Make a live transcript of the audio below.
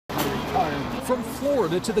From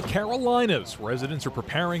Florida to the Carolinas, residents are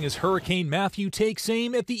preparing as Hurricane Matthew takes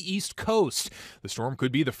aim at the East Coast. The storm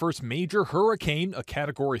could be the first major hurricane, a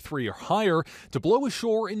Category 3 or higher, to blow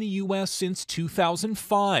ashore in the U.S. since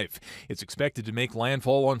 2005. It's expected to make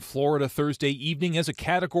landfall on Florida Thursday evening as a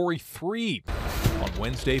Category 3. On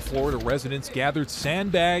Wednesday, Florida residents gathered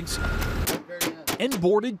sandbags and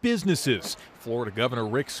boarded businesses. Florida Governor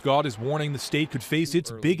Rick Scott is warning the state could face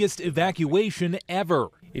its biggest evacuation ever.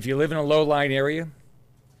 If you live in a low-lying area,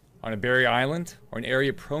 on a barrier island, or an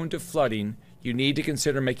area prone to flooding, you need to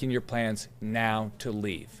consider making your plans now to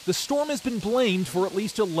leave. The storm has been blamed for at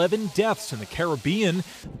least 11 deaths in the Caribbean.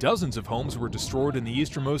 Dozens of homes were destroyed in the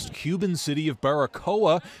easternmost Cuban city of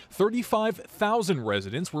Baracoa. 35,000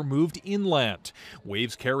 residents were moved inland.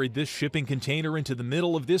 Waves carried this shipping container into the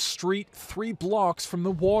middle of this street 3 blocks from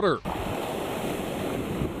the water.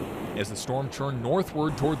 As the storm churned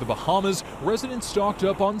northward toward the Bahamas, residents stocked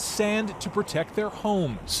up on sand to protect their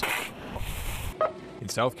homes. In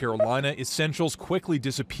South Carolina, essentials quickly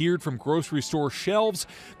disappeared from grocery store shelves.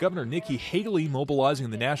 Governor Nikki Haley mobilizing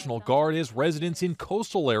the National Guard as residents in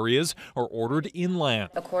coastal areas are ordered inland.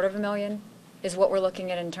 250,000 is what we're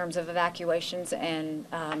looking at in terms of evacuations, and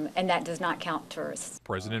that does not count tourists.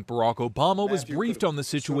 President Barack Obama was briefed on the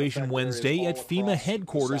situation Wednesday at FEMA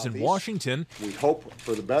headquarters in Washington. We hope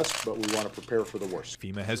for the best, but we want to prepare for the worst.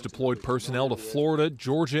 FEMA has deployed personnel to Florida,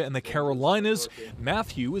 Georgia, and the Carolinas.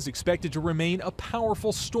 Matthew is expected to remain a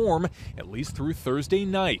powerful storm, at least through Thursday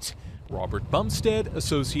night. Robert Bumstead,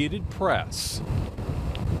 Associated Press.